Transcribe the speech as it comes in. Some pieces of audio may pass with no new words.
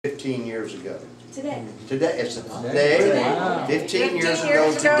15 years ago. Today. Today, it's a day, Wow. 15 years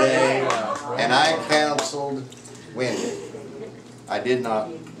ago today, and I counseled Wendy. I did not,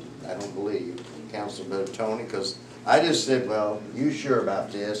 I don't believe, counsel Brother Tony, because I just said, well, you sure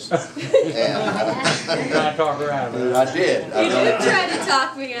about this? And trying to talk her out of it. I did. You did try to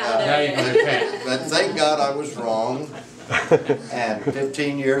talk me out of it. But thank God I was wrong. And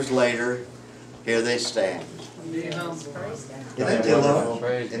 15 years later, here they stand. Praise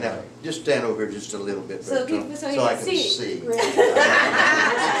God. Just stand over here just a little bit, So I can see. Shouldn't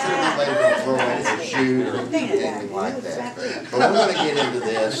shoot or anything like that. But we're going to get into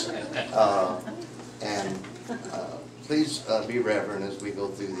this, and please be reverent as we go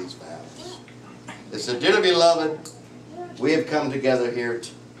through these vows. It said, "Dearly beloved, we have come together here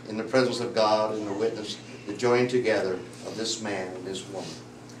in the presence of God and the witness, the joining together of this man and this woman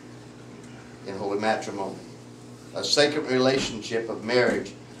in holy matrimony. A sacred relationship of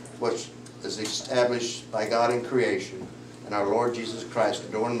marriage which is established by God in creation, and our Lord Jesus Christ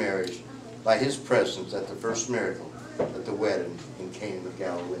adorned marriage by His presence at the first miracle at the wedding in Cana of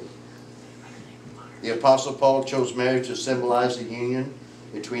Galilee. The Apostle Paul chose marriage to symbolize the union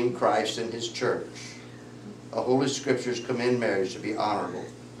between Christ and His church. The Holy Scriptures commend marriage to be honorable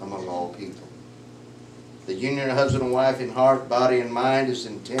among all people. The union of husband and wife in heart, body, and mind is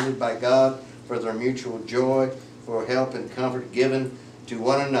intended by God for their mutual joy, for help and comfort given to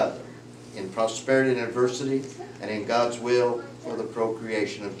one another in prosperity and adversity, and in God's will for the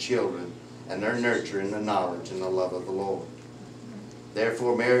procreation of children and their nurture in the knowledge and the love of the Lord.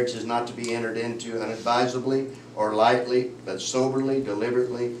 Therefore, marriage is not to be entered into unadvisedly or lightly, but soberly,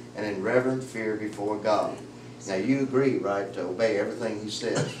 deliberately, and in reverent fear before God." Now you agree, right, to obey everything He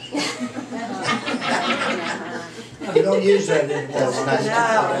says? We don't use that anymore. That's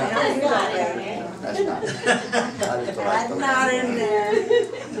That's not. That's not in there.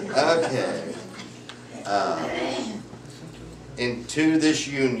 Okay. Into this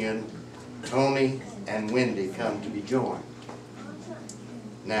union, Tony and Wendy come to be joined.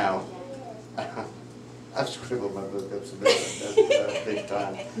 Now, I've scribbled my book up so that's big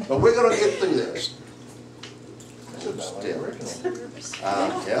time. But we're going to get through this. Still.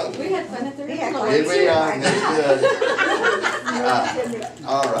 Yeah. We had fun at the Did we? That's good.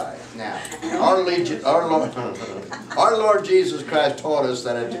 All right. Now, our Lord Jesus Christ taught us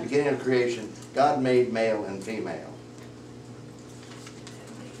that at the beginning of creation, God made male and female.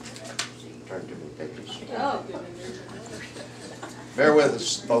 Turn to me, pictures. Oh. Bear with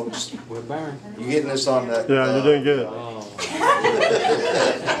us, folks. We're bearing. You getting this on that? Yeah, you're doing good. Oh.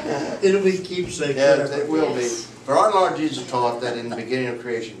 It'll be keepsake. Yeah, it will be. For our Lord Jesus taught that in the beginning of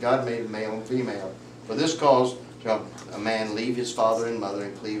creation, God made male and female. For this cause shall a man leave his father and mother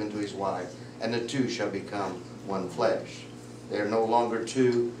and cleave unto his wife, and the two shall become one flesh. They are no longer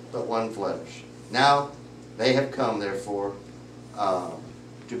two, but one flesh. Now they have come, therefore, to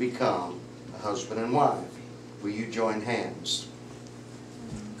become a husband and wife. Will you join hands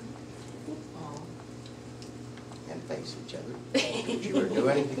and face each other? What you are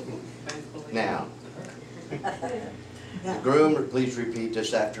doing now. The groom, please repeat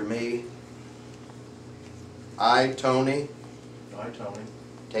this after me. I, Tony,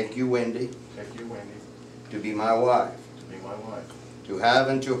 take you, Wendy, to be my wife, to have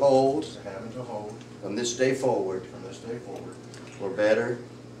and to hold, from this day forward, for better,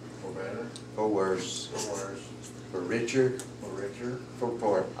 for worse, for richer, for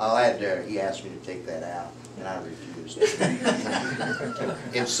poor. I'll add there, he asked me to take that out, and I refused.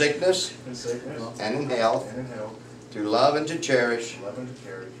 In sickness and in health, to love and to cherish,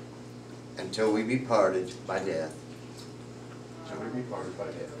 until we be parted by death.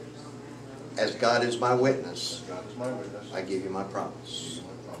 As God is my witness, I give you my promise.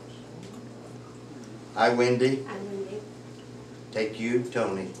 I, Wendy, take you,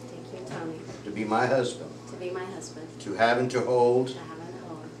 Tony, to be my husband, to have and to hold,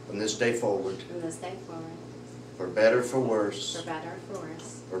 from this day forward, for better, for worse,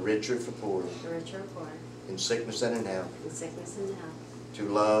 for richer, for poorer, in sickness and in health, to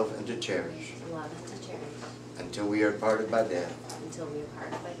love and to cherish, until we are parted by death.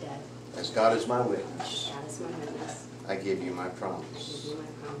 As God is my witness, I give you my promise.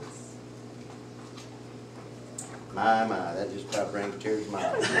 My, that just about brings tears to my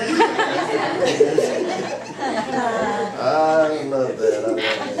eyes. I love that.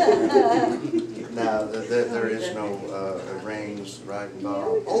 Now, there is no rings right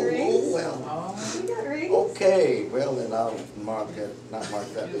involved. Oh, well. Okay, well then I'll mark that, not mark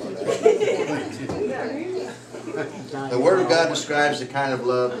that one. The Word of God describes the kind of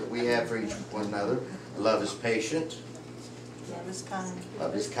love that we have for each one another. Love is patient. is kind.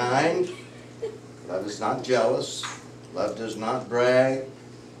 Love is kind. Love is not jealous. Love does not brag.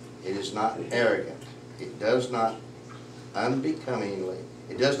 It is not arrogant. It does not unbecomingly.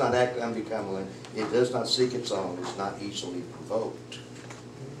 It does not act unbecomingly. It does not seek its own. It's not easily provoked.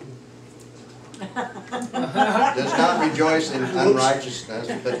 Does not rejoice in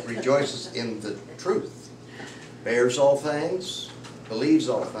unrighteousness, but rejoices in the truth. Bears all things, believes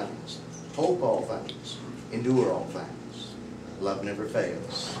all things, hope all things, endure all things. Love never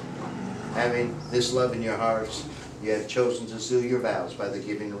fails. Having this love in your hearts, you have chosen to seal your vows by the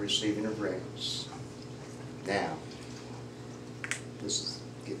giving and receiving of rings. Now, this is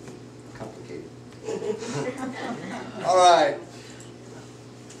getting complicated. All right.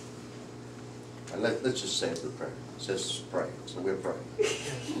 Let's just say the prayer. It says pray, so we'll pray.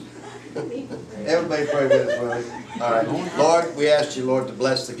 Everybody pray with us, buddy. All right. Lord, we ask you, Lord, to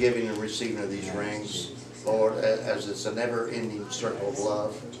bless the giving and receiving of these rings, Lord, as it's a never-ending circle of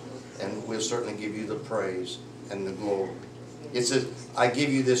love, and we'll certainly give you the praise and the glory. It says, I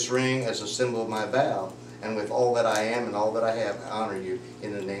give you this ring as a symbol of my vow, and with all that I am and all that I have, I honor you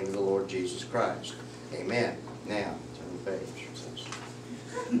in the name of the Lord Jesus Christ. Amen. Now, turn the page.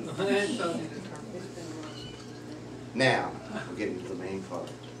 Now, we're getting to the main part.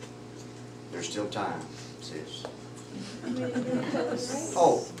 There's still time, sis.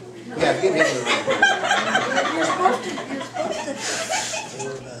 Oh, yeah, give me the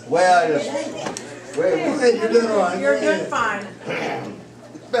ring. Well, You're doing all right. You're doing fine.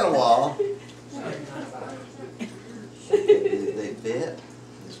 it's been a while. They fit.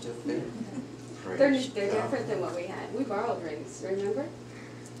 They still fit. They're different than what we had. We borrowed rings, remember?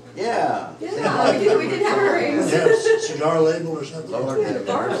 Yeah. Yeah, we didn't have rings. Yes, cigar label or something. Lord have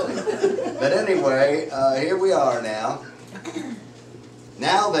mercy. But anyway, here we are now.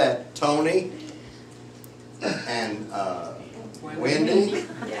 Now that Tony and Wendy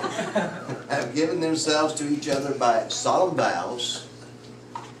have given themselves to each other by solemn vows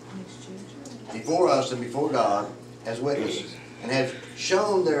before us and before God as witnesses, and have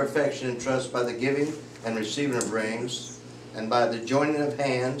shown their affection and trust by the giving and receiving of rings, and by the joining of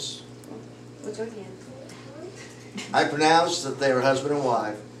hands, We'll join hands. I pronounce that they are husband and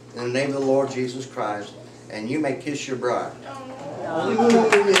wife in the name of the Lord Jesus Christ, and you may kiss your bride.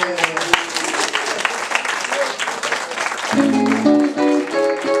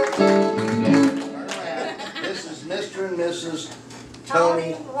 This is Mr. and Mrs.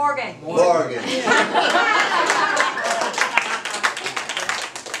 Tony Morgan. Morgan.